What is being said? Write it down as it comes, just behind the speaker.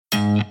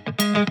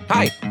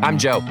Hi, I'm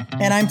Joe.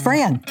 And I'm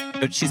Fran.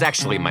 She's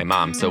actually my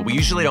mom, so we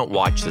usually don't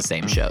watch the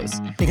same shows.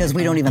 Because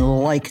we don't even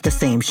like the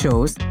same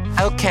shows.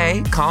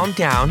 Okay, calm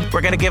down. We're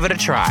gonna give it a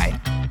try.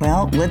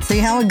 Well, let's see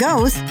how it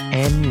goes.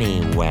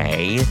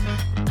 Anyway,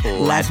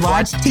 let's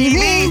watch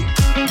TV.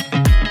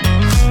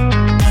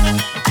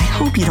 I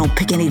hope you don't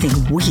pick anything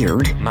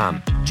weird.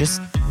 Mom,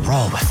 just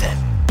roll with it.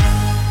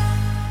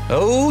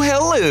 Oh,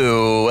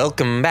 hello.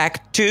 Welcome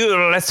back to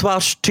Let's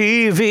Watch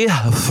TV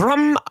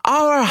from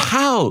our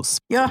house.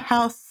 Your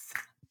house.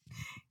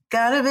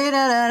 Gotta be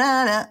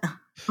da-da-da-da.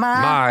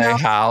 My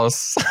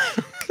house.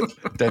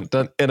 Dun,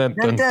 dun, dun, dun,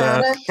 dun,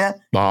 dun.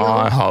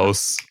 My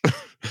house.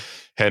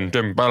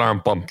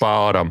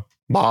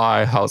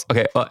 My house.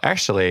 Okay, well,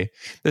 actually,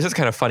 this is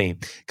kind of funny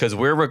because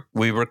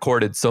we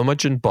recorded so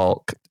much in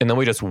bulk and then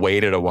we just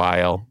waited a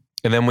while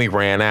and then we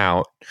ran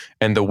out.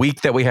 And the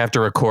week that we have to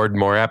record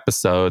more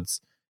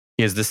episodes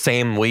is the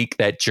same week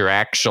that you're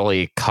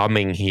actually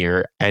coming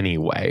here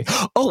anyway.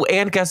 Oh,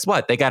 and guess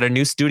what? They got a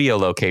new studio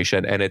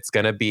location and it's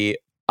going to be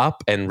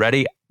up and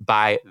ready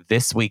by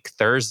this week,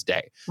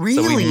 Thursday.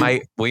 Really?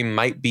 So we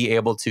might be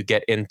able to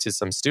get into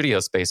some studio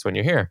space when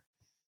you're here.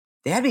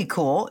 That'd be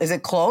cool. Is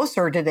it close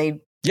or did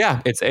they?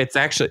 Yeah, it's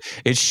actually,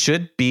 it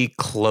should be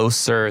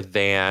closer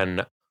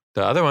than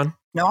the other one.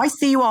 No, I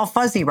see you all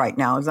fuzzy right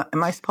now.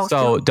 Am I supposed to?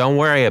 So don't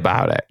worry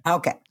about it.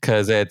 Okay.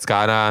 Because it's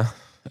gonna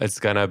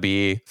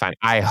be fine.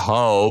 I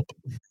hope.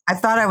 I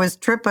thought I was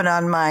tripping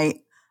on my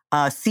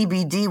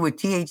CBD with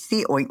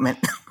THC ointment.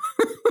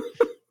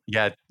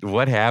 Yeah,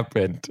 what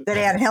happened? That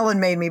Aunt Helen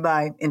made me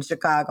buy in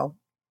Chicago.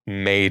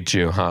 Made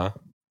you, huh?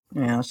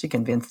 Yeah, she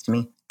convinced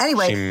me.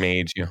 Anyway. She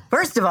made you.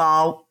 First of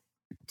all,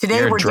 today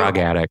You're we're a drug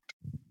addict.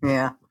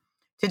 Yeah.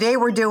 Today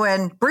we're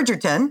doing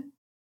Bridgerton.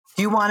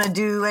 Do you want to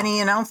do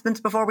any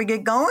announcements before we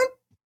get going?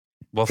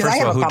 Well,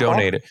 first of all, who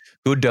donated?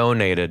 Who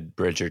donated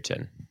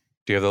Bridgerton?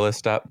 Do you have the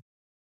list up?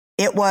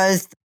 It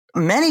was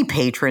many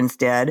patrons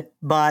did,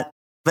 but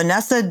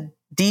Vanessa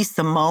D.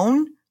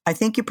 Simone, I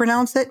think you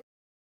pronounce it.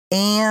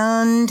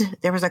 And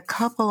there was a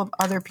couple of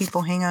other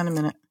people. Hang on a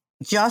minute.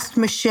 Just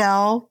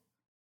Michelle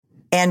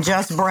and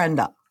just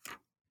Brenda.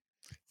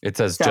 It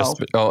says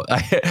just. Oh,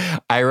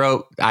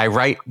 I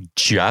write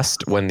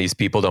just when these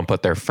people don't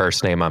put their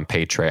first name on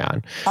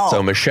Patreon. Oh.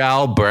 So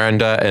Michelle,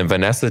 Brenda, and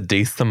Vanessa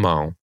D.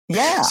 Simone.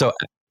 Yeah. So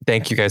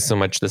thank you guys so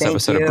much. This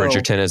episode of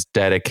Bridgerton is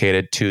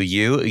dedicated to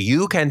you.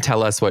 You can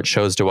tell us what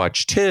shows to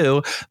watch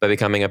too by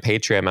becoming a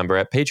Patreon member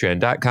at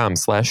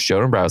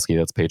patreon.com/Joe Dombrowski.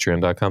 That's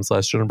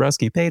patreon.com/Joe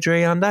Dombrowski.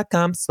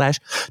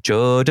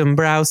 Patreon.com/Joe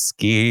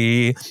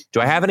Dombrowski.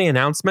 Do I have any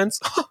announcements?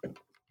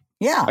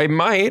 Yeah. I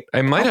might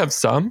have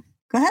some.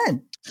 Go ahead.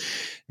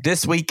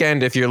 This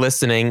weekend, if you're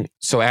listening,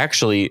 so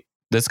actually,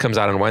 this comes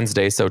out on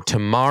Wednesday. So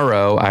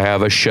tomorrow I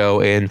have a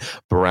show in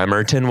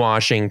Bremerton,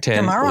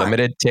 Washington.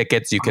 Limited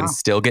tickets. You can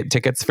still get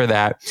tickets for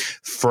that.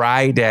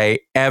 Friday,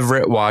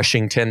 Everett,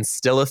 Washington.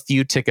 Still a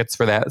few tickets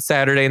for that.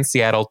 Saturday in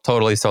Seattle,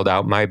 totally sold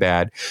out. My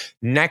bad.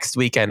 Next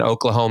weekend,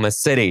 Oklahoma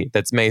City.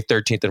 That's May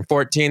 13th and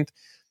 14th.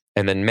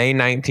 And then May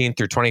 19th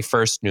through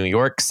 21st, New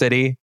York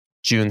City.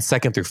 June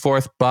 2nd through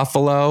 4th,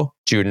 Buffalo.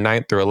 June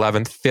 9th through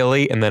 11th,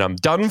 Philly. And then I'm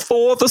done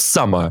for the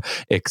summer.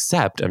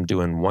 Except I'm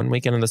doing one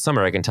weekend in the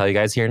summer. I can tell you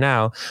guys here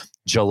now.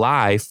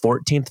 July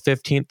 14th,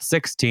 15th,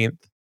 16th,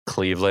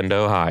 Cleveland,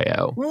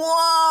 Ohio.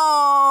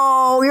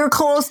 Whoa, you're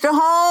close to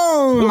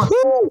home.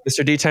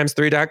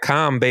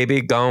 MrDtimes3.com, baby.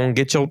 Go and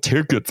get your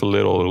tickets,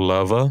 little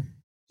lover.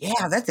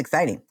 Yeah, that's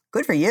exciting.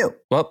 Good for you.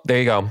 Well, there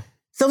you go.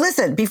 So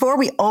listen, before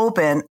we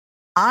open,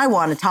 I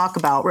want to talk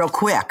about real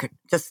quick,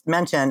 just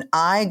mention,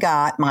 I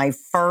got my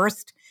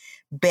first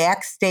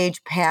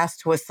backstage pass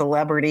to a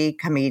celebrity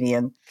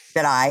comedian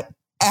that I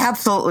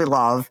absolutely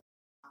love.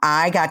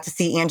 I got to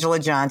see Angela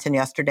Johnson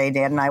yesterday.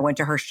 Dad and I went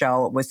to her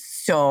show. It was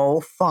so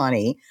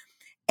funny.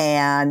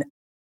 And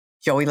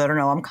Joey let her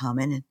know I'm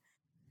coming. And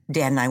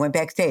Dad and I went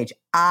backstage.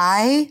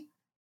 I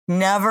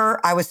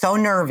was so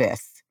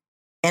nervous.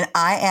 And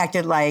I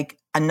acted like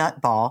a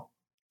nutball.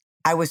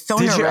 I was so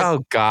nervous.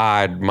 Oh,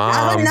 God, Mom.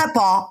 Not a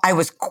nutball. I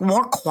was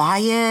more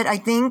quiet, I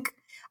think.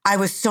 I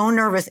was so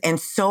nervous and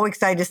so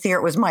excited to see her.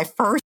 It was my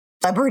first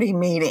celebrity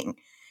meeting.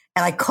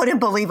 And I couldn't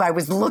believe I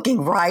was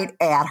looking right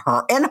at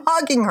her and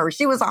hugging her.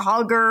 She was a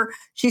hugger.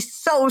 She's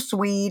so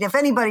sweet. If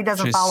anybody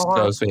doesn't follow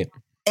her. So sweet.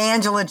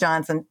 Angela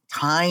Johnson,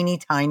 tiny,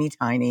 tiny,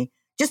 tiny.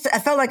 Just, I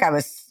felt like I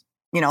was,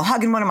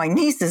 hugging one of my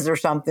nieces or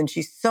something.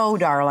 She's so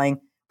darling.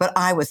 But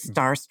I was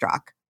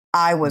starstruck.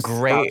 I was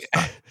great.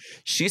 Starstruck.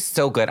 She's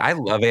so good. I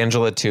love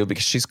Angela too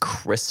because she's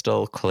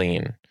crystal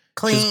clean.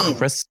 She's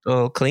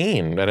crystal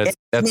clean.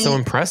 That's so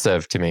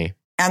impressive to me.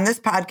 And this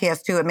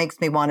podcast too, it makes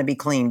me want to be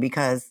clean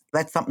because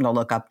that's something to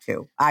look up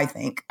to, I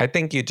think. I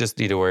think you just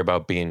need to worry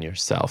about being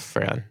yourself,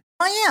 Fran.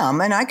 I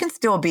am, and I can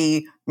still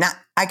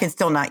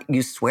not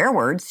use swear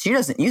words. She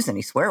doesn't use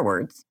any swear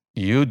words.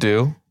 You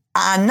do.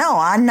 I know.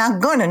 I'm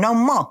not gonna no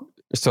more.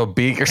 So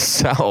be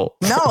yourself.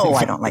 No,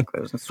 I don't like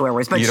swear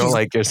words, but you don't she's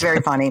like yourself.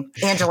 Very funny.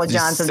 Angela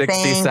Johnson,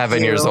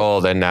 67 years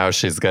old, and now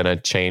she's going to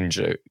change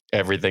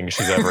everything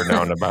she's ever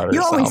known about herself.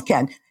 You always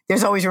can.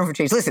 There's always room for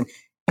change. Listen,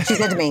 she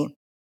said to me,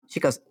 She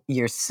goes,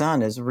 your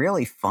son is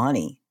really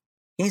funny.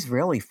 He's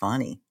really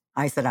funny.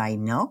 I said, I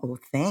know,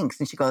 thanks.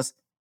 And she goes,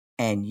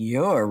 and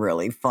you're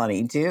really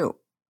funny too.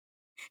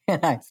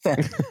 And I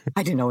said,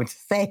 I didn't know what to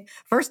say.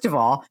 First of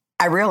all,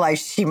 I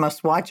realized she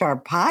must watch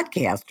our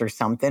podcast or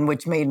something,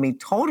 which made me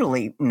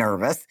totally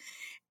nervous.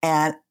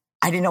 And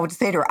I didn't know what to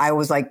say to her. I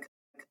was like,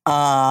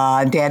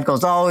 Dad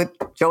goes, oh,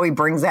 Joey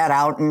brings that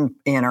out and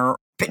her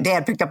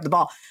dad picked up the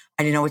ball.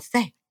 I didn't know what to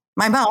say.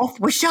 My mouth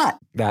was shut.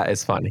 That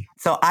is funny.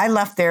 So I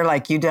left there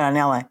like you did on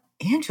Ella.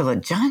 Angela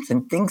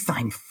Johnson thinks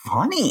I'm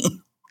funny.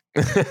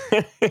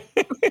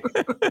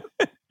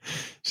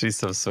 She's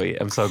so sweet.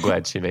 I'm so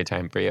glad she made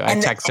time for you. I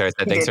text her. I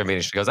said, thanks for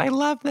meeting. She goes, I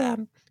love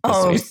them.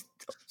 Sweet.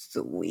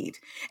 So sweet.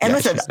 And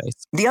listen,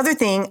 nice. The other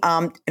thing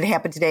that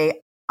happened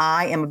today,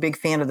 I am a big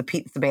fan of the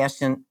Pete and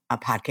Sebastian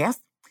podcast.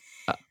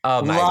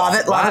 Oh my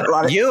God.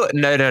 Love it. You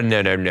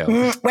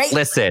no. Wait.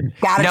 Listen.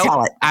 Gotta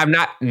tell it. I'm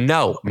not.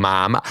 No,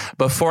 Mom.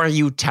 Before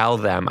you tell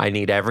them, I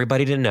need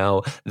everybody to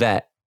know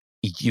that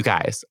you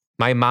guys,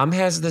 my mom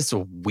has this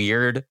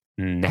weird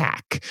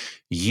knack.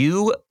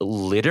 You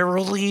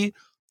literally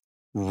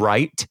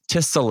write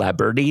to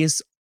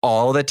celebrities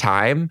all the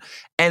time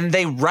and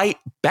they write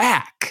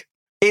back.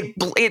 It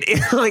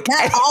like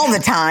not all the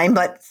time,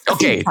 but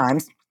okay.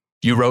 Sometimes.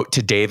 You wrote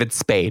to David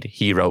Spade,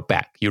 he wrote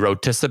back. You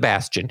wrote to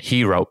Sebastian,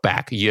 he wrote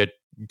back. You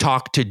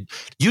talk to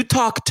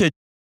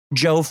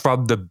Joe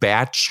from The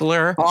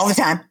Bachelor all the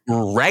time,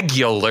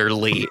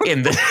 regularly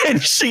and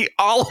she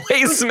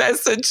always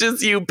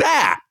messages you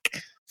back.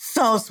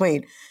 So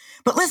sweet.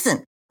 But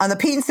listen, on the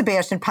Pete and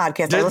Sebastian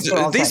podcast, I listen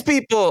to all these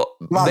people,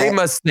 they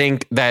must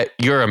think that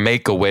you're a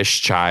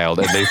Make-A-Wish child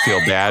and they feel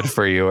bad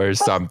for you or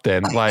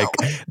something. Like,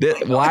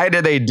 why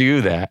do they do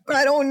that?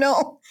 I don't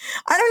know.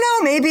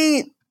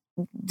 Maybe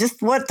just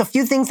the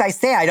few things I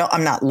say,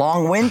 I'm not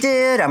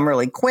long-winded. I'm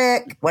really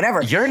quick,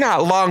 whatever. You're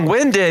not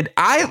long-winded.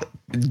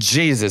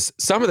 Jesus,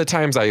 some of the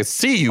times I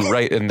see you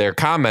right in their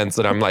comments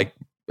and I'm like,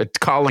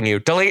 calling you,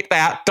 delete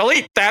that.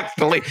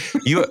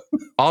 You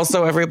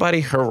also,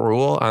 everybody, her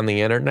rule on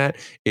the internet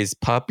is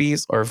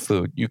puppies or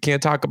food. You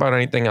can't talk about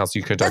anything else.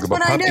 You can talk about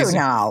puppies. That's what I do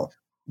now.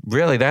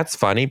 Really, that's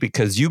funny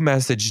because you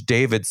messaged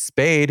David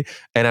Spade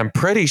and I'm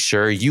pretty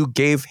sure you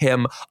gave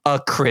him a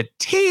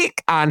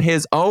critique on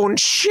his own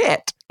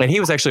shit. And he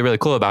was actually really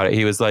cool about it.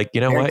 He was like,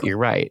 you know what? You're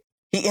right.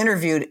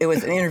 It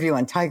was an interview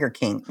on Tiger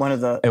King, one of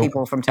the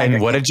people from Tiger King.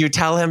 And what did you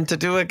tell him to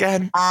do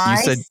again?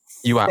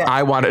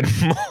 I wanted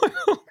more.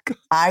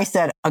 I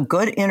said a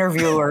good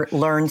interviewer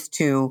learns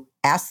to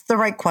ask the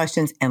right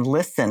questions and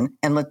listen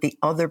and let the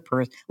other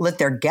person, let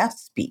their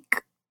guest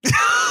speak.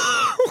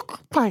 Oh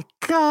my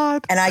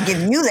God. And I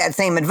give you that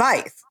same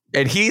advice.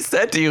 And he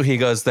said to you, he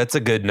goes, that's a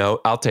good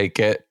note. I'll take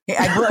it. He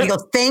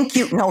goes, thank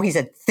you. No, he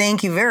said,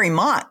 thank you very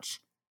much.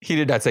 He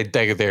did not say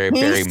thank you very much.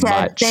 He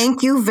said,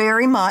 thank you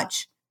very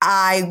much.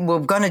 I will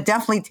going to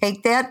definitely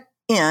take that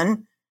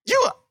in. He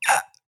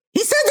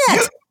said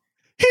that.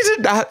 He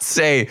did not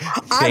say,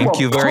 thank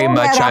you very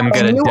much. I'm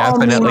going to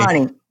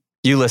definitely.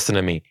 You listen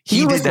to me.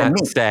 He did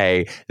not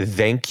say,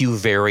 thank you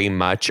very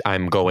much.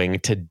 I'm going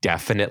to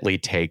definitely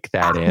take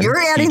that in. You're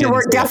adding the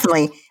word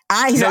definitely.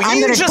 I'm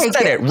you just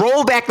said it.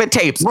 Roll back the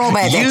tapes. Roll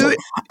back the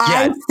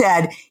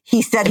tapes.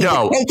 He said he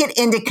would take it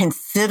into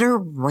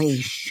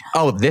consideration.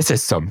 Oh, this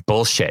is some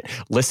bullshit.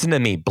 Listen to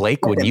me,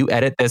 Blake. When you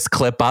edit this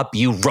clip up,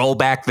 you roll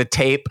back the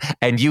tape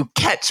and you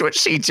catch what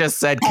she just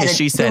said because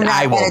she said,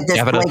 I will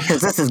definitely.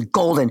 Because this is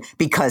golden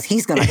because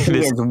he's going to hear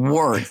his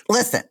words.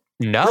 Listen.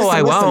 No,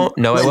 I won't.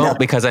 No, I won't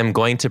because I'm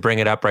going to bring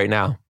it up right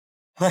now.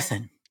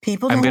 Listen,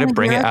 people. I'm going to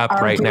bring it up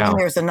right now.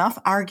 There's enough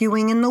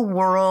arguing in the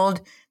world.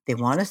 They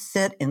want to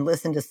sit and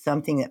listen to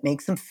something that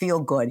makes them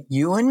feel good.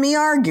 You and me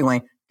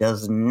arguing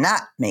does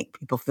not make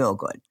people feel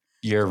good.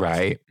 You're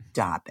right.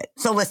 Stop it.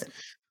 So listen,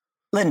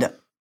 Linda.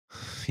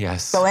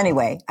 Yes. So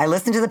anyway, I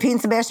listened to the Pete and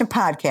Sebastian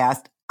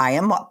podcast.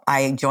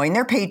 I joined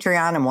their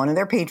Patreon. I'm one of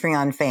their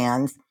Patreon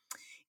fans.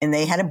 And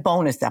they had a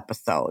bonus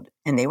episode.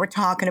 And they were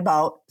talking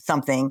about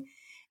something.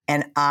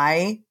 And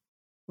I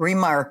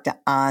remarked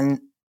on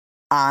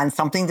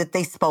something that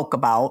they spoke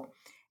about.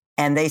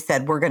 And they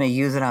said, we're going to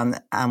use it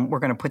we're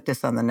going to put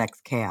this on the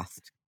next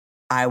cast.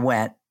 I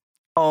went,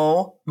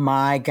 oh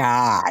my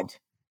God.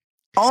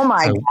 Oh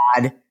my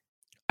God.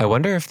 I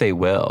wonder if they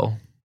will.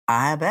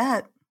 I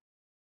bet.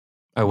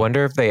 I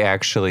wonder if they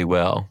actually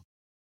will.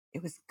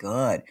 It was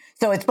good.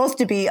 So it's supposed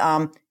to be,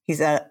 I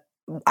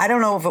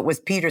don't know if it was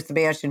Peter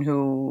Sebastian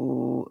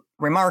who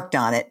remarked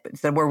on it, but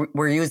said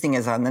we're using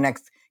it on the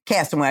next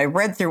cast. And when I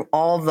read through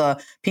all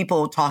the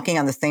people talking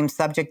on the same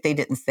subject, they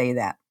didn't say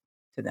that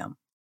to them.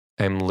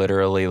 I'm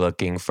literally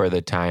looking for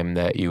the time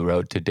that you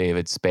wrote to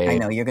David Spade. I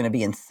know, you're going to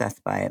be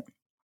incensed by it.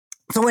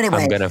 So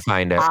anyway. I'm going to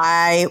find it.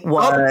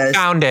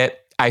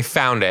 I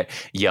found it,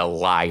 you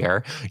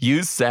liar.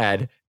 You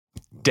said,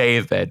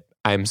 David,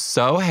 I'm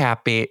so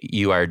happy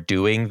you are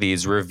doing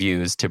these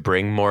reviews to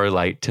bring more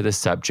light to the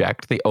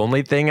subject. The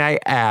only thing I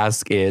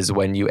ask is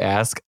when you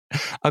ask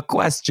a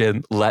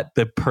question, let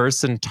the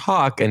person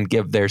talk and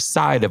give their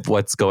side of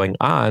what's going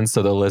on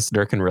so the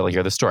listener can really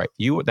hear the story.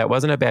 That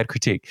wasn't a bad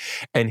critique.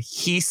 And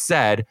he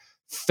said,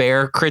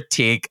 fair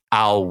critique,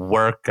 I'll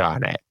work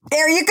on it.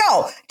 There you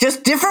go.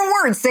 Just different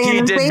words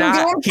saying the same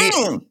damn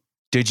thing.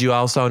 Did you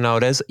also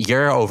notice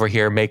you're over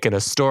here making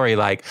a story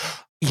like,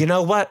 you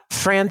know what,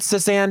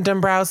 Francis Ann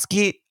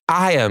Dombrowski,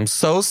 I am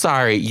so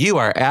sorry. You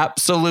are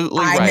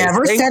absolutely right.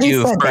 Thank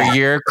you for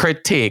your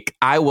critique.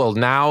 I will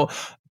now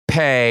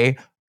pay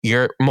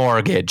your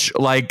mortgage.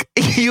 Like,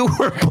 you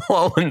were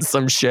blowing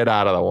some shit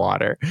out of the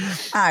water.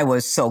 I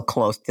was so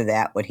close to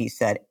that, what he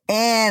said.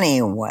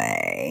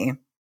 Anyway,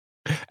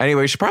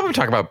 we should probably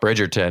talk about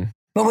Bridgerton.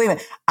 But wait a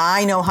minute.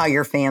 I know how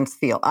your fans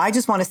feel. I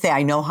just want to say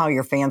I know how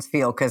your fans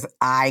feel because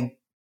I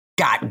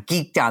got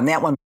geeked on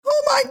that one.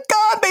 Oh my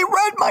God, they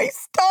read my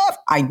stuff.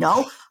 I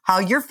know how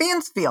your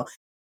fans feel.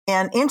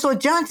 And Angela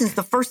Johnson's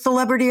the first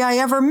celebrity I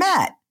ever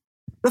met.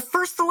 The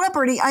first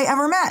celebrity I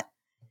ever met.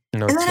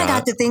 No, and then I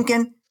got to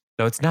thinking.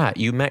 No, it's not.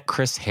 You met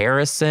Chris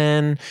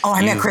Harrison. Oh,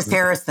 I met Chris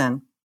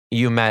Harrison.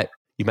 You met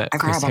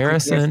Chris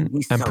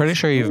Harrison. I'm pretty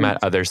sure you've met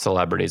other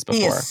celebrities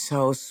before. He is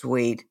so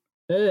sweet.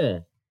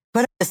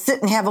 But to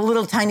sit and have a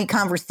little tiny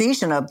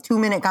conversation, a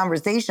 2-minute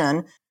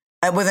conversation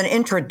with an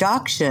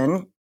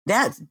introduction,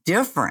 that's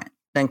different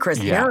than Chris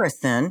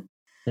Harrison.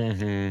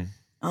 Mm-hmm.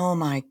 Oh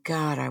my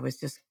God, I was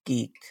just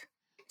geeked.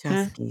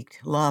 Geeked.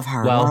 Love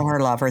her.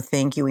 Love her.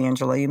 Thank you,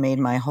 Angela. You made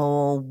my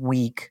whole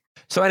week.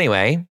 So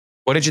anyway,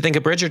 what did you think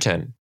of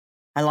Bridgerton?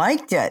 I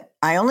liked it.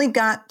 I only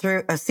got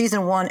through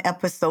season 1,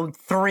 episode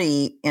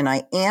 3, and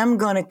I am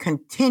going to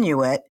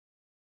continue it.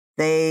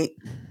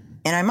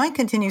 And I might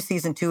continue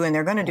season 2, and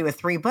they're going to do a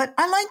 3, but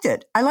I liked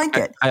it.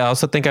 I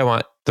also think I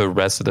want the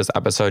rest of this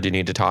episode, you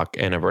need to talk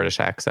in a British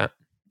accent.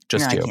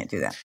 Just you. I can't do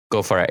that.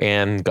 Go for it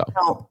and go.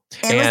 No.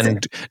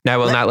 And I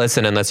will not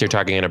listen unless you're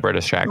talking in a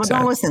British accent. Well,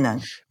 don't listen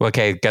then.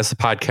 Okay, guess the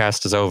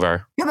podcast is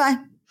over. Goodbye.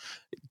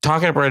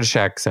 Talk in a British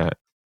accent.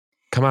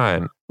 Come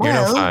on. You're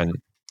no fun.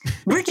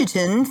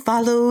 Bridgerton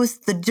follows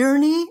the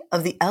journey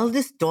of the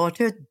eldest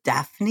daughter,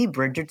 Daphne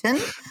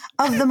Bridgerton,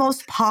 of the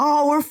most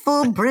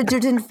powerful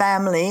Bridgerton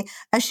family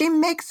as she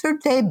makes her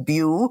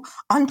debut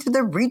onto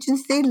the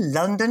Regency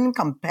London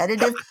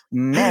competitive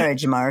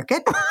marriage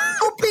market,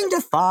 hoping to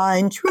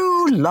find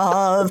true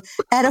love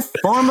at a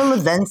formal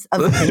events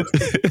of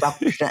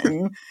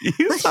introduction.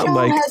 The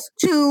show has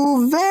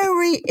 2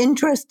 very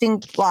interesting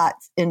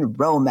plots in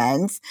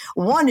romance.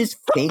 One is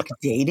fake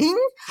dating,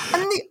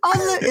 and the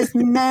other is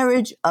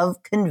marriage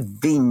of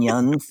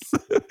convenience.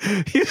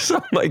 You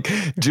sound like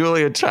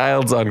Julia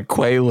Childs on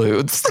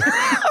Quaaludes.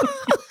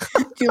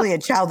 Julia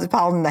Childs is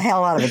pounding the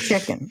hell out of a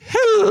chicken.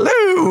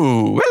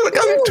 Hello,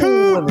 welcome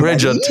to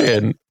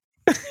Bridgerton.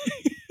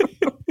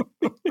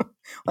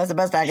 That's the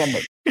best I can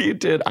do. You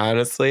did,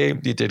 honestly,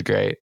 you did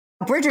great.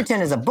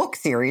 Bridgerton is a book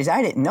series.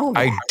 I didn't know that.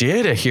 I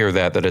did hear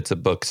that it's a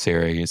book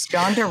series.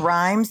 Shonda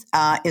Rhimes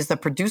is the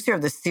producer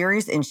of the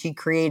series, and she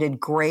created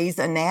Grey's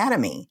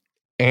Anatomy.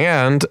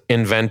 And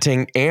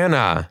Inventing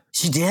Anna.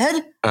 She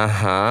did?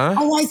 Uh-huh.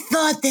 Oh, I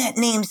thought that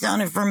name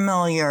sounded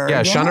familiar.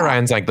 Yeah, Shonda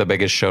Rhimes like the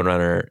biggest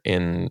showrunner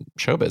in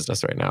show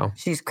business right now.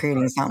 She's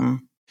creating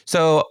something.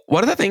 So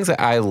one of the things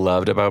that I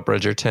loved about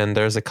Bridgerton,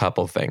 there's a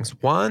couple things.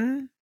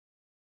 One,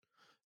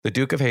 the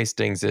Duke of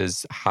Hastings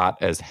is hot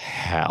as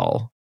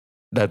hell.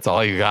 That's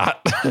all you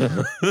got.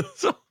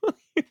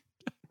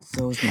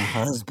 So's my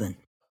husband.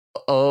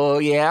 Oh,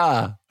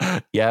 yeah.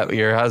 Yeah,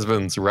 your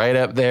husband's right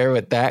up there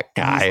with that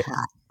guy. He's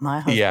hot. My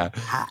husband's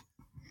hot.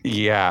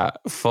 Yeah,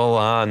 full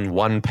on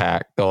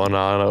 1-pack going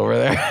on over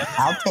there.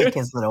 I'll take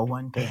his little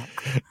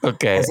 1-pack.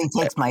 Okay. As he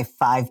takes my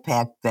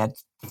 5-pack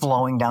that's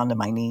flowing down to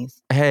my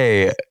knees.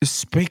 Hey,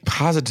 speak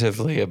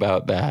positively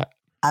about that.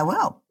 I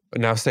will.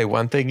 Now say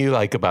one thing you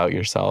like about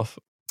yourself.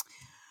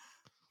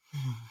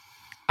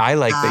 I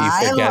like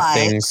that you forget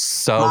things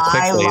so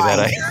quickly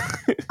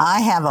that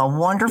I have a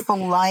wonderful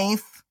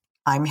life.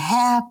 I'm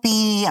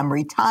happy. I'm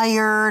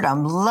retired.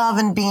 I'm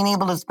loving being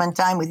able to spend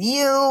time with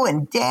you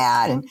and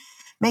Dad and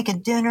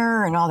making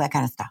dinner and all that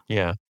kind of stuff.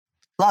 Yeah.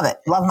 Love it.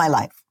 Love my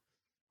life.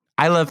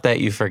 I love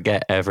that you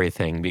forget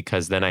everything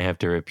because then I have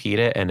to repeat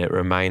it and it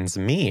reminds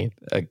me.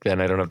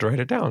 Then I don't have to write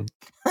it down.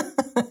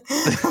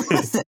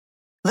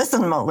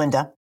 Listen,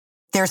 Linda.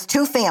 There's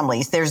 2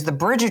 families. There's the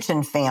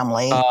Bridgerton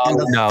family. Oh,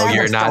 no,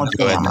 you're not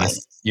doing family.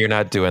 this. You're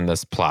not doing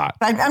this plot.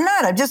 I'm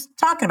not. I'm just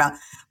talking about.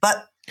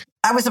 But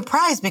I was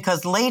surprised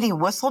because Lady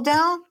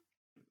Whistledown,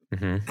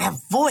 that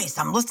voice,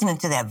 I'm listening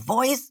to that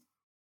voice.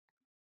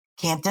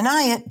 Can't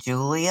deny it.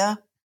 Julia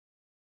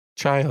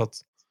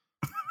Childs.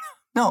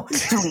 No,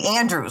 Julie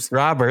Andrews.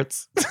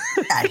 Roberts.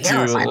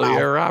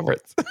 Julia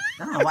Roberts. I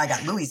don't know why I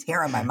got Louis'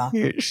 hair on my mouth.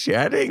 You're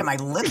shedding? And my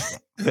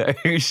lipstick.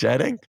 Are you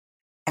shedding?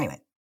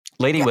 Anyway.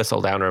 Lady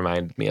Whistledown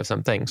reminded me of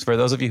some things. For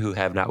those of you who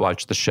have not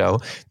watched the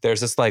show,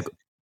 there's this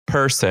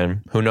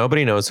person who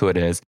nobody knows who it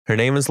is. Her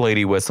name is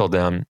Lady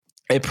Whistledown.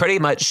 It pretty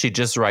much, she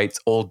just writes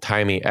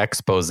old-timey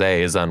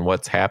exposés on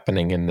what's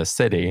happening in the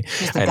city.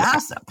 She's the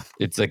gossip.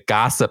 It's a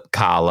gossip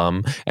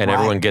column, and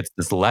everyone gets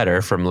this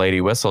letter from Lady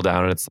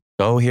Whistledown, and it's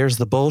like, oh, here's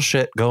the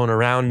bullshit going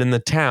around in the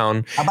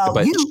town.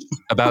 About you.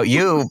 About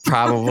you,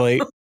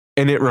 probably.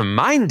 And it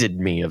reminded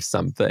me of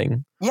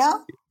something. Yeah?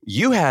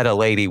 You had a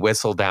Lady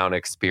Whistledown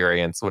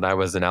experience when I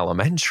was in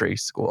elementary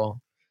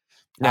school.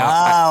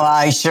 Now,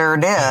 I sure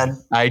did.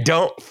 I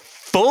don't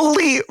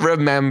fully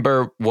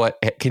remember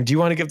do you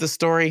want to give the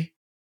story?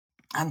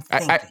 I'm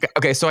thinking.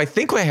 Okay, so I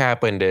think what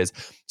happened is,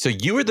 so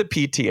you were the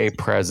PTA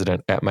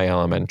president at my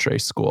elementary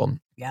school.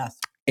 Yes.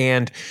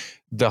 And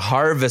the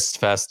Harvest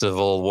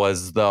Festival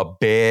was the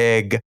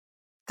big...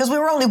 Because we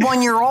were only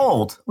 1 year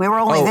old. We were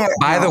only there.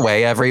 By the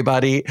way,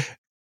 everybody,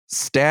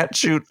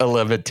 statute of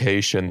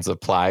limitations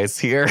applies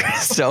here.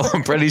 So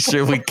I'm pretty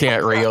sure we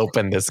can't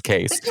reopen this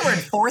case. I think you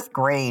were in 4th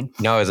grade.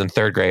 No, I was in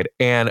 3rd grade.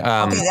 And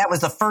okay, that was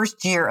the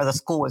first year of the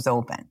school was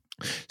open.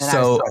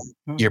 So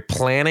you're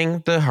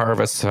planning the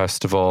Harvest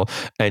Festival,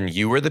 and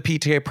you were the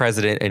PTA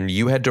president, and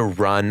you had to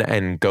run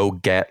and go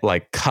get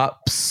like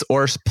cups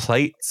or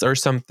plates or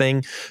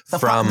something the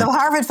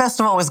Harvest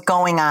Festival was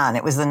going on.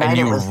 It was the night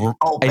it was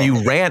open.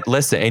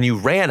 And you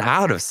ran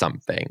out of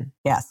something.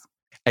 Yes.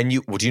 And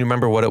do you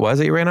remember what it was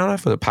that you ran out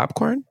of? For the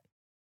popcorn?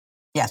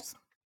 Yes.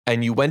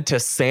 And you went to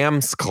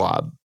Sam's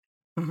Club.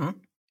 Mm-hmm.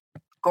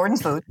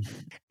 Gordon's Food.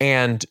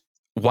 And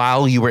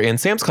while you were in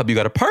Sam's Club, you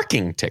got a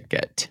parking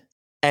ticket.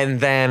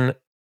 And then,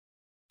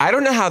 I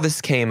don't know how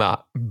this came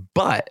up,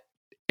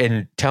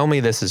 and tell me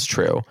this is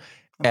true,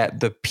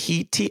 at the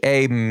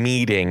PTA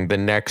meeting the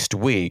next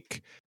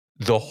week,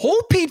 the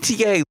whole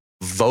PTA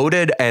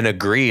voted and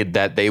agreed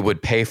that they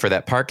would pay for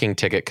that parking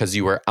ticket because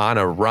you were on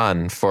a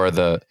run for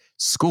the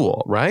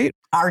school, right?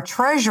 Our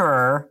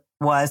treasurer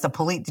was a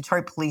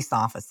Detroit police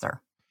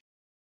officer.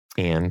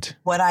 And?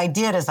 What I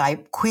did is I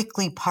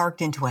quickly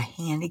parked into a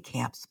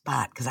handicapped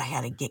spot because I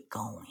had to get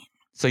going.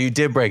 So you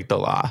did break the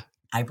law.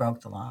 I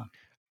broke the law.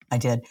 I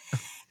did.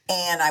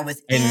 And I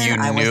was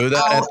knew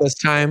that at this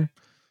time?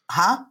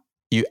 Huh?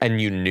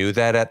 You knew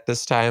that at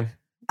this time?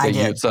 I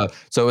did. So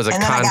it was a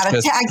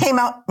conscious... I came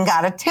out and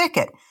got a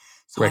ticket.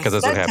 So right, because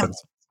that's what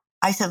happens.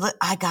 I said,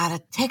 I got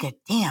a ticket.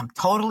 Damn,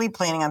 totally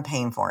planning on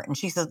paying for it. And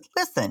she said,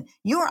 listen,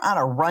 you are on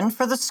a run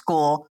for the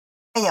school,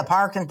 pay a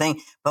parking thing,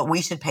 but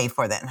we should pay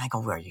for that. And I go,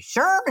 well, are you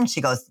sure? And she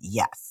goes,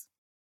 yes.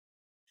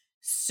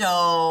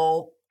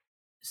 So...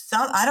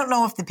 I don't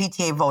know if the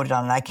PTA voted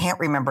on it. I can't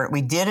remember it.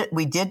 We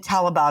did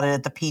tell about it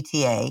at the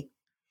PTA,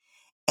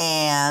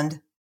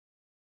 and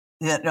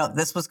that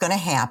this was going to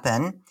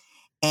happen.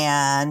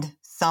 And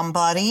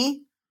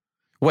somebody.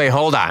 Wait,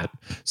 hold on.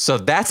 So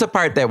that's a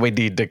part that we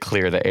need to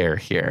clear the air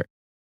here.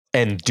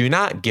 And do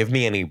not give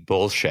me any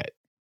bullshit,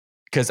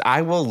 because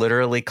I will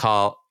literally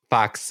call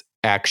Fox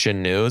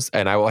Action News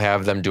and I will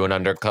have them do an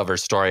undercover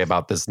story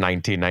about this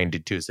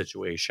 1992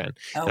 situation.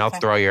 Okay. And I'll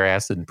throw your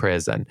ass in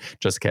prison.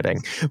 Just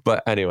kidding.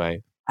 But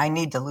anyway. I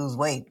need to lose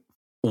weight.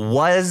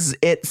 Was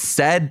it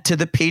said to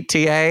the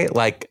PTA,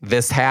 like,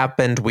 this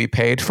happened, we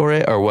paid for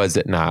it, or was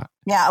it not?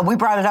 Yeah, we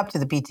brought it up to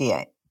the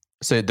PTA.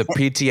 So the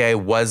PTA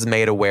was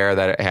made aware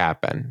that it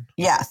happened?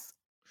 Yes.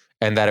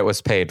 And that it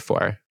was paid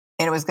for?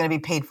 And it was going to be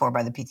paid for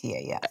by the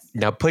PTA, yes.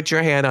 Now put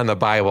your hand on the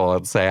Bible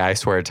and say, I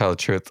swear to tell the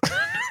truth.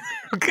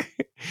 Okay.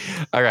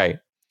 All right.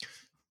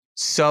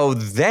 So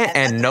then,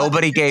 and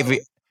nobody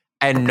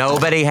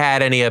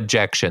had any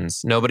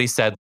objections. Nobody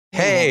said,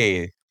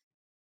 hey.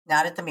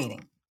 Not at the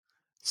meeting.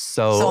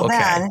 So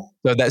okay.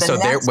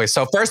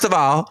 So first of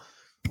all,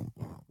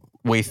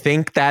 we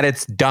think that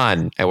it's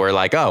done. And we're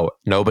like, oh,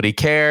 nobody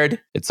cared.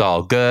 It's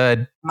all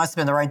good. Must have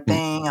been the right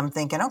thing. I'm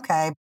thinking,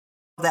 okay.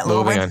 That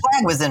little red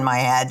flag was in my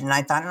head. And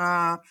I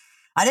thought,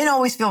 I didn't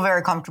always feel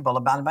very comfortable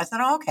about it. But I said,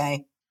 oh,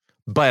 okay.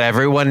 But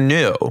everyone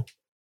knew.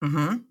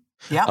 Mm-hmm.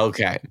 Yeah.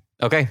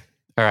 Okay.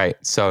 All right.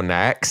 So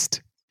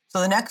next.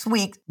 So the next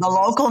week, the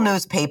local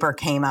newspaper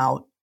came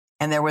out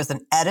and there was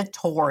an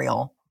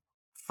editorial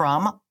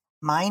from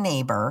my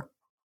neighbor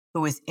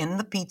who was in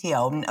the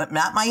PTO,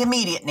 not my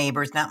immediate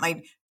neighbors, not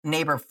my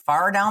neighbor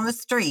far down the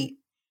street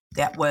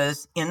that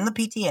was in the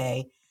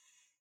PTA,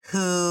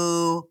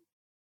 who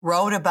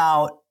wrote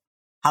about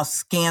how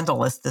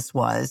scandalous this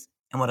was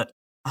and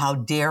how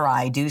dare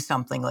I do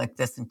something like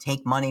this and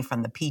take money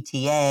from the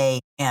PTA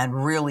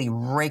and really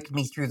rake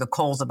me through the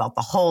coals about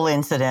the whole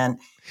incident.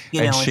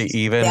 She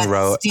even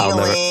wrote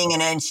stealing,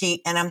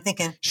 and I'm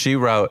thinking she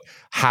wrote,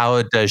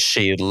 how does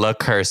she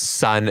look her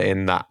son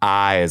in the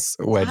eyes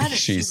when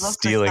she's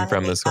stealing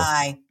from the school?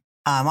 I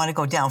want to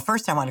go down.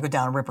 First, I want to go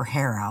down and rip her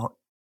hair out.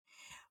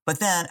 But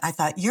then I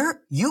thought,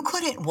 you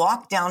couldn't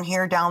walk down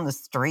the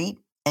street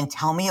and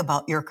tell me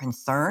about your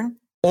concern?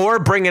 Or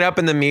bring it up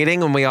in the meeting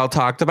when we all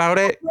talked about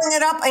it. Bring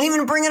it up and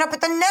even bring it up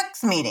at the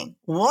next meeting.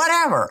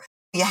 Whatever.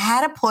 You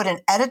had to put an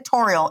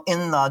editorial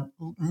in the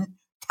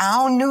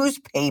town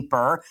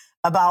newspaper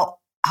about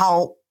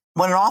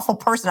what an awful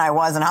person I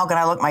was and how can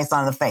I look my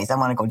son in the face. I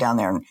want to go down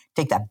there and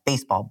take that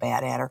baseball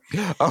bat at her.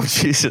 Oh,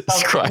 Jesus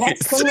Christ. The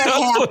next thing that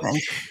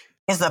happened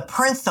is the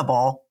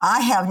principal. I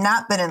have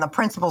not been in the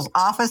principal's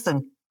office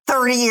in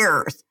 30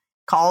 years,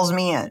 calls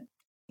me in.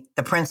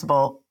 The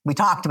principal, we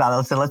talked about it.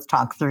 I said, let's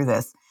talk through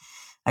this.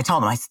 I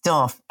told him,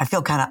 I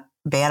feel kind of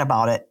bad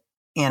about it.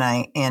 And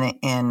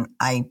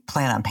I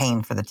plan on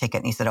paying for the ticket.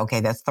 And he said, okay,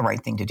 that's the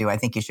right thing to do. I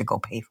think you should go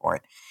pay for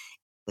it.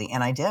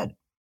 And I did.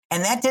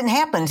 And that didn't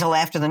happen until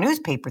after the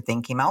newspaper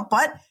thing came out.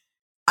 But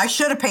I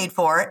should have paid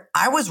for it.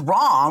 I was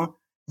wrong,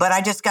 but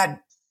I just got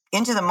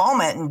into the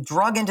moment and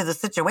drug into the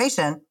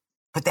situation.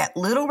 But that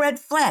little red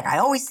flag, I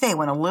always say,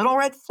 when a little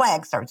red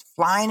flag starts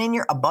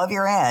flying above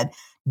your head,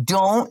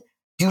 do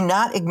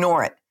not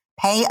ignore it.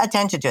 Pay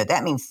attention to it.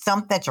 That means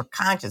that's your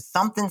conscience.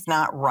 Something's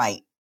not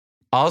right.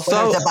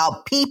 Also, it's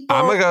about people.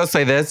 I'm going to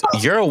say this.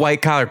 You're a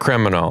white collar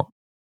criminal.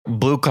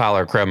 Blue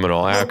collar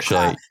criminal,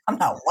 actually. I'm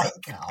not white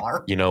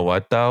collar. You know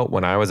what, though?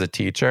 When I was a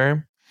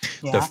teacher,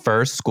 the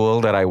first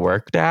school that I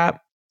worked at,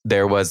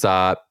 there was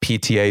a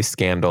PTA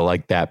scandal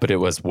like that, but it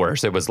was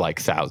worse. It was like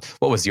thousands.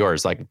 What was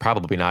yours? Like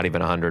probably not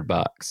even $100.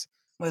 It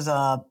was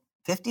 $50,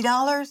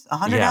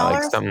 $100. Yeah,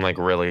 like something like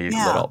really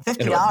little.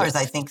 $50,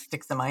 I think,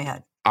 sticks in my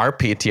head. Our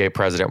PTA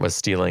president was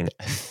stealing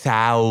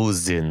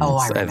thousands. Oh,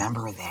 I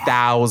remember that.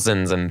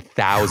 Thousands and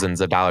thousands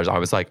of dollars. I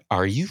was like,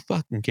 are you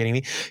fucking kidding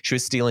me? She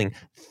was stealing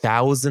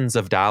thousands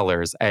of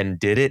dollars and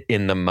did it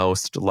in the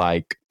most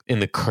in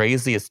the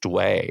craziest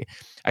way.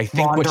 I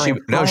think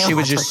she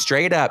was just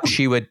straight up,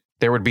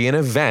 there would be an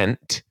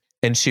event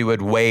and she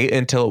would wait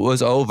until it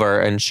was over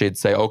and she'd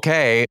say,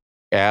 okay,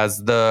 as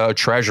the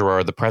treasurer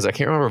or the president, I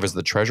can't remember if it was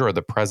the treasurer or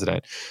the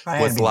president,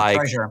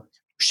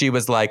 she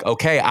was like,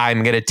 okay,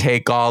 I'm going to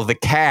take all the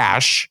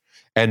cash,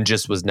 and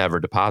just was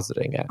never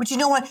depositing it. But you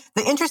know what?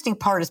 The interesting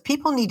part is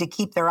people need to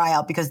keep their eye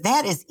out because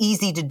that is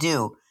easy to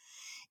do.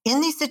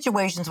 In these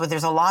situations where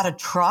there's a lot of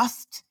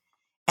trust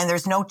and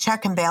there's no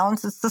check and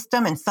balances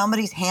system and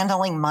somebody's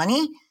handling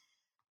money,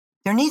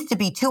 there needs to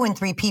be 2 and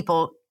 3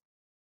 people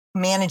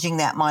managing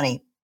that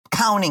money,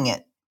 counting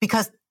it,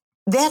 because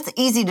that's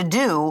easy to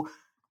do.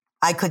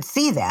 I could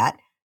see that,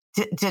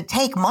 to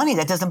take money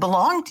that doesn't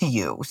belong to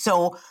you.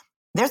 So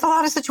there's a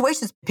lot of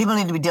situations people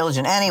need to be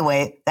diligent.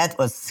 Anyway, that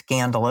was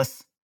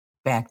scandalous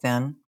back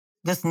then.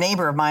 This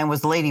neighbor of mine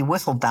was Lady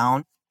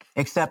Whistledown,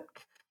 except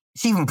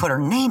she even put her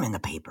name in the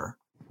paper.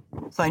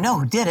 So I know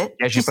who did it.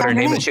 Yeah, she put her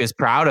name and she was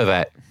proud of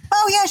it.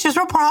 Oh, yeah, she was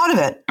real proud of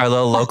it. Our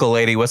little local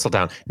Lady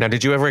Whistledown. Now,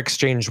 did you ever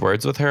exchange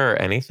words with her or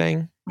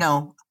anything?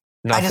 No.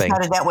 Nothing. I just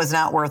thought that was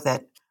not worth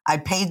it. I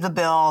paid the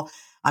bill.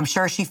 I'm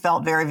sure she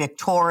felt very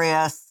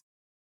victorious.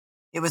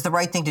 It was the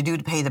right thing to do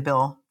to pay the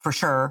bill, for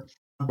sure.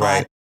 But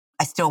right.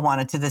 I still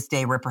wanted to this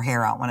day rip her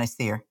hair out when I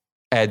see her.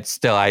 And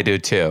still, I do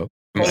too.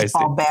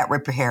 Baseball bat,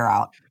 rip her hair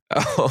out.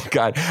 Oh,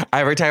 God.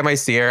 Every time I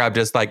see her, I'm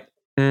just like,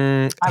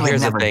 I would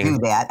here's never the thing.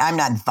 do that. I'm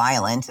not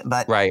violent,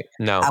 but right.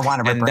 No. I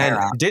want to rip her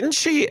hair out. Didn't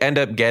she end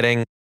up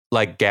getting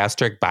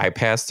gastric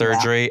bypass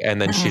surgery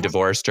and then she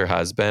divorced her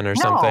husband or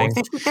something?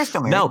 They're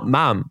still married. No,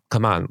 Mom,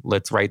 come on.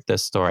 Let's write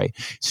this story.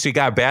 She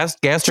got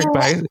gastric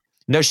bypass.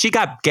 No, she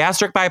got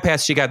gastric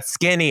bypass. She got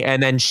skinny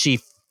and then she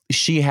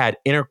had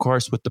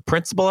intercourse with the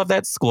principal of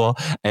that school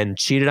and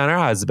cheated on her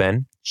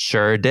husband.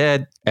 Sure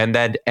did. And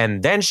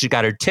then she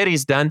got her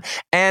titties done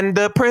and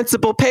the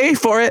principal paid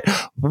for it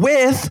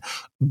with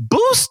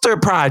Booster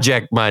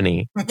Project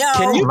money. No,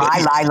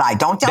 lie.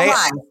 Don't tell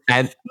lies.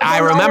 And I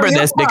remember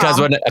this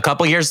because when a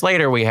couple years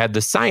later we had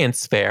the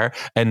science fair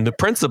and the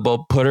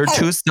principal put her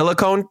 2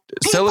 silicone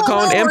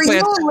implants. Where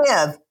you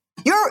live.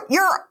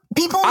 Your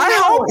people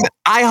know.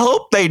 I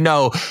hope they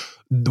know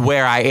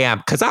where I am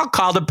because I'll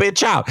call the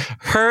bitch out.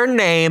 Her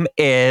name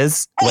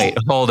is wait,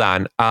 hold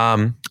on.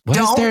 What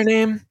is their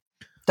name?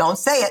 Don't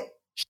say it.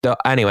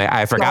 Anyway,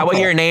 I forgot what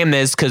your name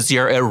is because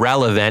you're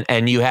irrelevant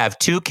and you have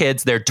 2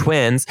 kids, they're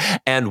twins,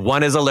 and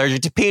one is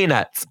allergic to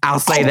peanuts. I'll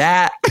say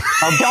that.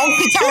 Oh, don't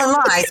be telling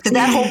lies because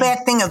that whole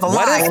back thing is a lie.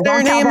 What is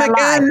their name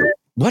again?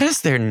 What is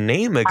their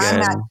name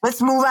again?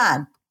 Let's move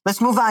on.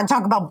 And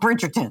talk about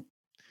Bridgerton.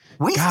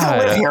 We still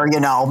live here,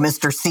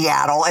 Mr.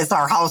 Seattle, as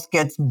our house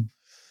gets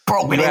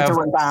broken into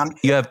and bombed.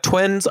 You have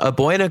twins, a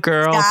boy and a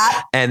girl,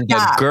 and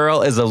the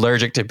girl is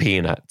allergic to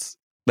peanuts.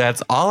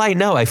 That's all I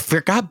know. I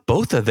forgot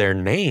both of their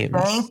names.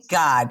 Thank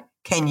God.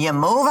 Can you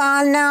move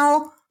on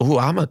now? Ooh,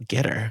 I'm a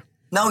getter.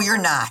 No,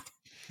 you're not.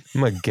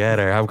 I'm a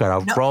getter. I'm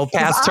going to roll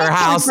past her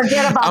house.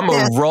 I'm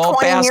going to roll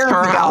past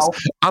her house.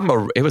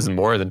 It was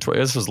more than 20.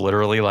 This was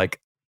literally like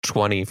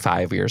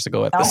 25 years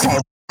ago at this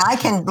point. I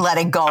can let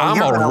it go. I'm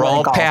going to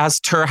roll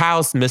past her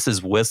house,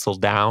 Mrs.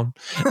 Whistledown,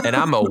 and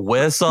I'm going to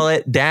whistle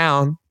it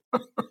down.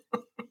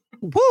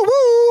 Woo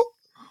woo.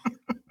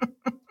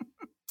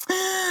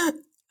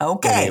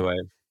 Okay. Anyway.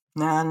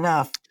 Not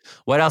enough.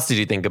 What else did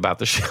you think about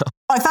the show?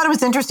 I thought it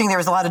was interesting. There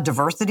was a lot of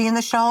diversity in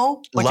the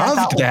show.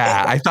 Loved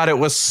that. I thought it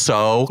was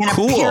so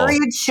cool. In a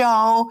period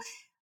show,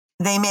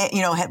 they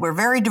were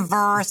very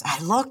diverse.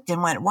 I looked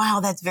and went,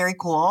 wow, that's very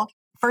cool.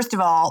 First of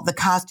all, the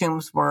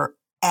costumes were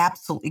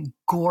absolutely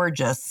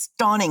gorgeous,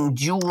 stunning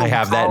jewelry. I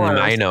have that in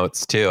my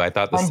notes too. I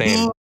thought the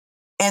same.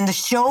 And the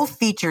show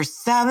features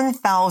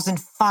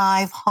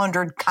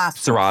 7,500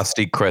 costumes.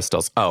 Swarovski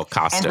crystals. Oh,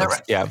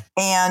 costumes.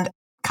 And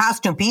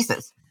costume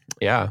pieces.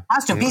 Yeah.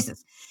 Costume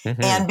pieces.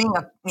 Mm-hmm. And being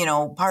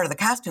part of the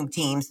costume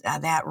teams,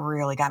 that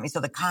really got me. So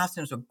the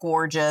costumes were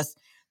gorgeous.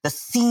 The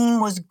scene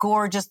was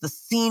gorgeous. The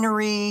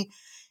scenery,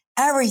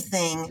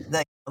 everything,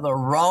 the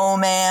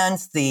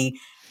romance, the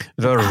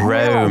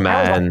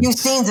romance. A few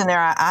scenes in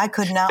there I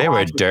could not. They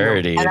watch were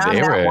dirty. And I'm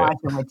they not were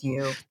watching with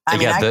you.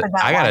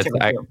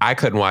 I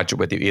couldn't watch it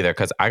with you either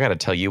because I got to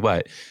tell you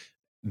what,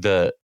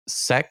 the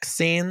sex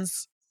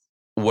scenes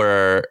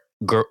were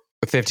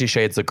 50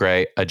 Shades of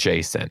Grey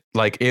adjacent.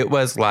 Like it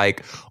was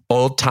like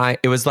old time.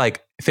 It was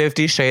like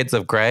 50 Shades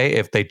of Grey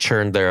if they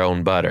churned their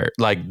own butter.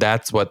 Like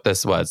that's what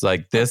this was.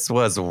 Like this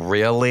was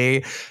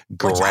really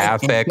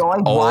graphic.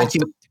 Old.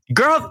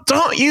 Girl,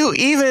 don't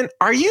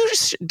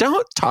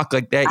talk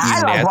like that.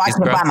 I don't watch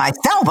it by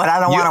myself, but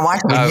I don't want to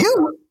watch it with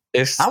you.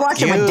 I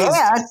watch it with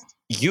Dad.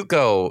 You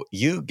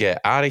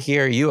get out of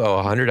here. You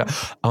owe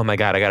 $100. Oh my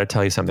God, I got to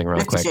tell you something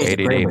real quick.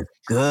 ADD.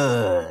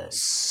 Good.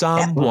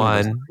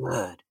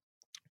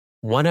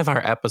 One of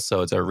our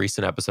episodes, our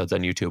recent episodes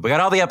on YouTube. We got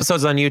all the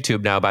episodes on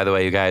YouTube now, by the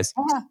way, you guys.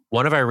 Yeah.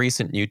 One of our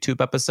recent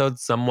YouTube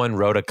episodes, someone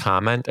wrote a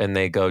comment and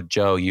they go,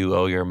 Joe, you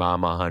owe your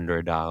mom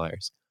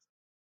 $100.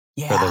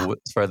 Yeah.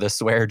 For the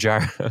swear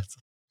jar.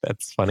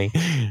 That's funny.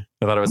 I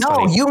thought it was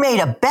funny. No, you made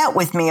a bet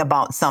with me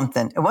about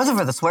something. It wasn't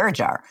for the swear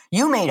jar.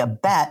 You made a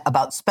bet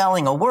about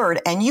spelling a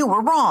word and you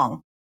were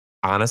wrong.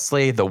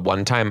 Honestly, the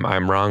one time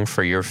I'm wrong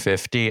for your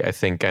 50, I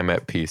think I'm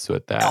at peace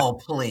with that. Oh,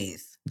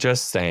 please.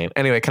 Just saying.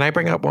 Anyway, can I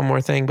bring up one more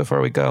thing before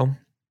we go?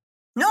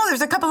 No,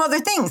 there's a couple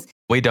other things.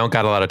 We don't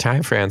got a lot of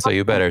time, Fran, so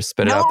you better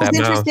spit it out that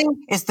mouth. Interesting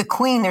is the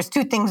Queen. There's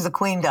two things the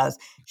Queen does.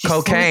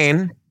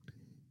 Cocaine.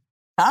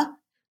 Huh?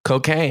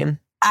 Cocaine.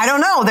 I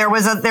don't know. There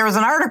was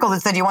an article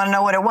that said you want to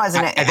know what it was,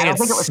 and I think it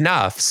was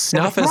snuff.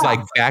 Snuff is like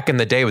back in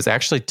the day was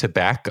actually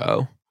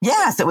tobacco.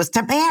 Yes, it was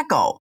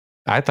tobacco.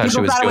 I thought she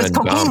was doing it was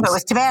cocaine, gums. But it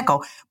was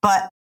tobacco.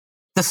 But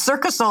the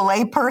Cirque du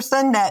Soleil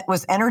person that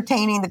was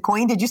entertaining the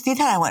Queen, did you see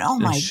that? I went, oh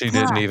my God. She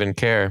didn't even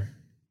care.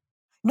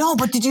 No,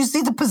 but did you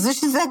see the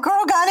positions that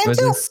girl got into?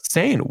 It was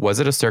insane. Was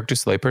it a Cirque du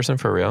Soleil person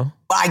for real?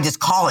 Well, I just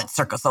call it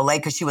Cirque du Soleil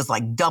because she was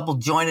like double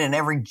jointed in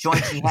every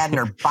joint she had in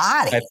her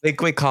body. I think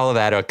we call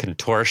that a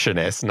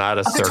contortionist, not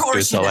a Cirque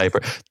du Soleil.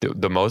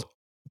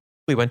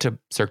 We went to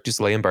Cirque du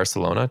Soleil in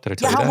Barcelona. Did I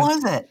tell you that? How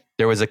was it?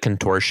 There was a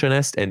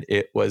contortionist and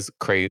it was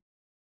crazy.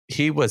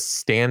 He was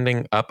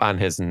standing up on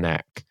his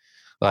neck.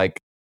 Like,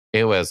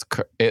 it was,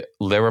 there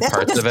were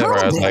parts of it where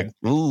I was like,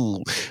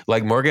 ooh.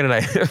 Like Morgan and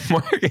I,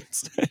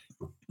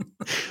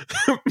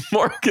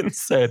 Morgan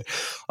said,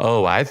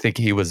 oh, I think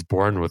he was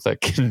born with a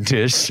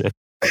condition.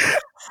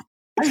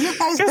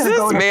 Because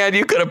this man,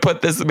 you could have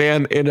put this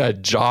man in a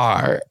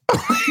jar.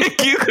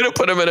 You could have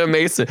put him in a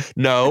mason.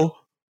 No.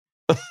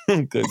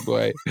 Good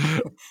boy.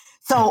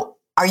 So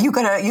you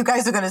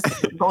guys are gonna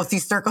go see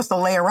Cirque du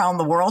Soleil around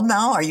the world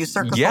now? Are you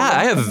Cirque du Soleil? Yeah,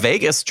 I have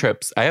Vegas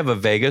trips. I have a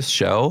Vegas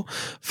show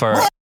for...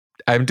 What?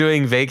 I'm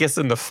doing Vegas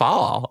in the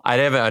fall. I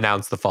haven't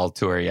announced the fall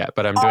tour yet,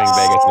 but I'm doing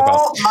Vegas in the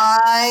fall. Oh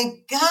my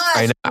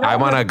gosh. I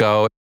want to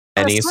go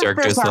any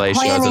Cirque du Soleil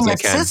shows as I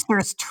can.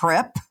 Sister's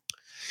trip.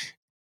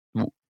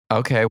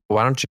 Okay,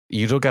 why don't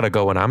you don't got to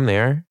go when I'm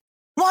there.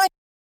 What?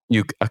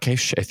 I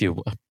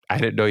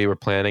didn't know you were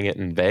planning it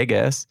in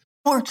Vegas.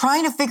 We're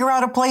trying to figure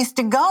out a place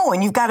to go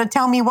and you've got to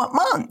tell me what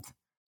month.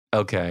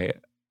 Okay.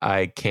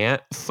 I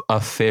can't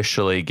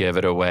officially give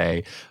it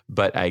away,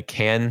 but I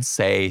can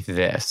say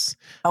this.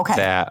 Okay.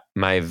 That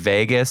my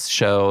Vegas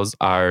shows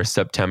are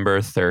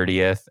September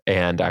 30th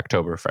and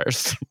October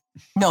 1st.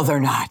 No, they're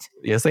not.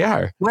 Yes, they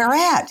are. Where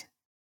at?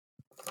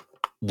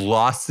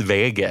 Las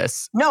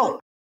Vegas.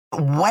 No.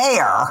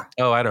 Where?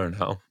 Oh, I don't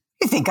know.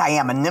 You think I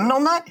am a nimble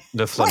nut?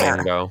 The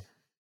Flamingo. Where?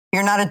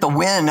 You're not at the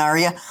Wynn, are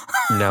you?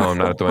 No, I'm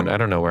not at the Wynn. I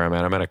don't know where I'm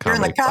at. I'm at a comedy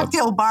You're in the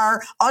cocktail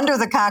bar, under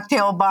the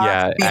cocktail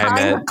bar,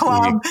 behind the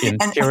club.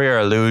 Interior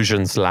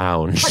Illusions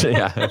Lounge.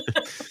 Yeah.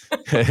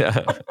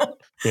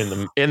 In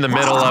the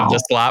middle of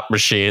the slot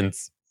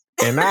machines.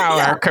 And now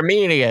our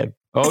comedian.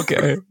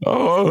 Okay.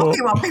 Oh.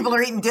 Okay, while people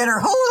are eating dinner.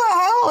 Who the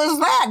hell is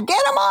that?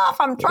 Get him off.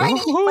 I'm trying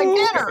to eat my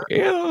dinner.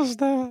 Is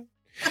that?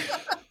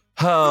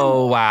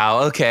 Oh,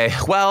 wow. Okay.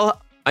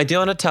 Well, I do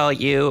want to tell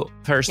you,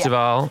 first of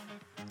all,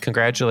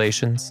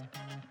 congratulations.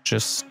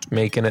 Just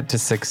making it to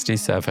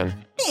 67.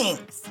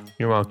 Thanks.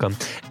 You're welcome.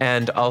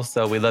 And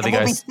also, we love you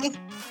guys. Go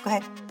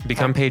ahead.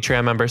 Become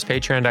Patreon members.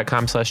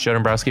 Patreon.com/Joe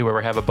Dombrowski, where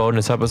we have a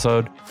bonus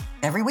episode.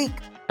 Every week.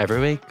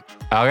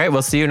 All right.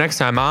 We'll see you next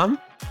time, Mom.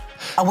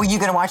 Were you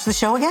going to watch the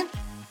show again?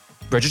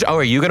 Bridgerton. Oh,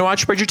 are you going to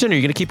watch Bridgerton? Are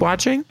you going to keep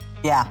watching?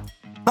 Yeah.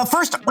 But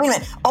first, wait a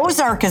minute.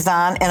 Ozark is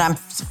on, and I'm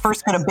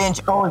first going to binge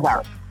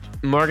Ozark.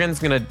 Morgan's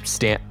going to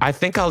stand. I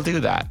think I'll do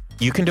that.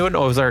 You can do an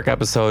Ozark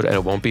episode, and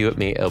it won't be with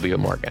me. It'll be with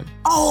Morgan.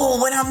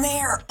 Oh, when I'm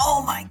there.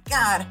 Oh, my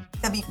God.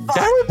 That'd be fun.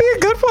 That would be a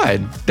good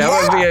one. That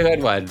would be a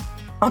good one.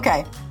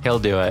 Okay. He'll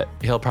do it.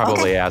 He'll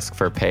probably ask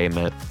for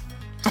payment.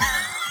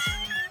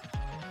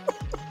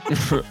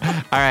 All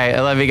right.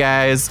 I love you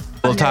guys.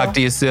 We'll talk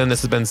to you soon.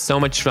 This has been so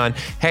much fun.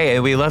 Hey,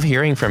 we love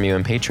hearing from you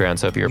on Patreon.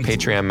 So if you're a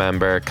Patreon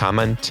member,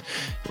 comment,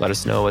 let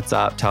us know what's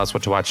up. Tell us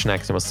what to watch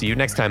next. And we'll see you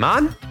next time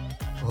on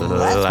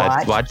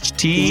Let's Watch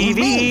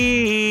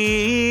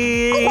TV.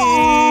 Bye.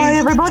 Bye,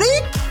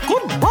 everybody.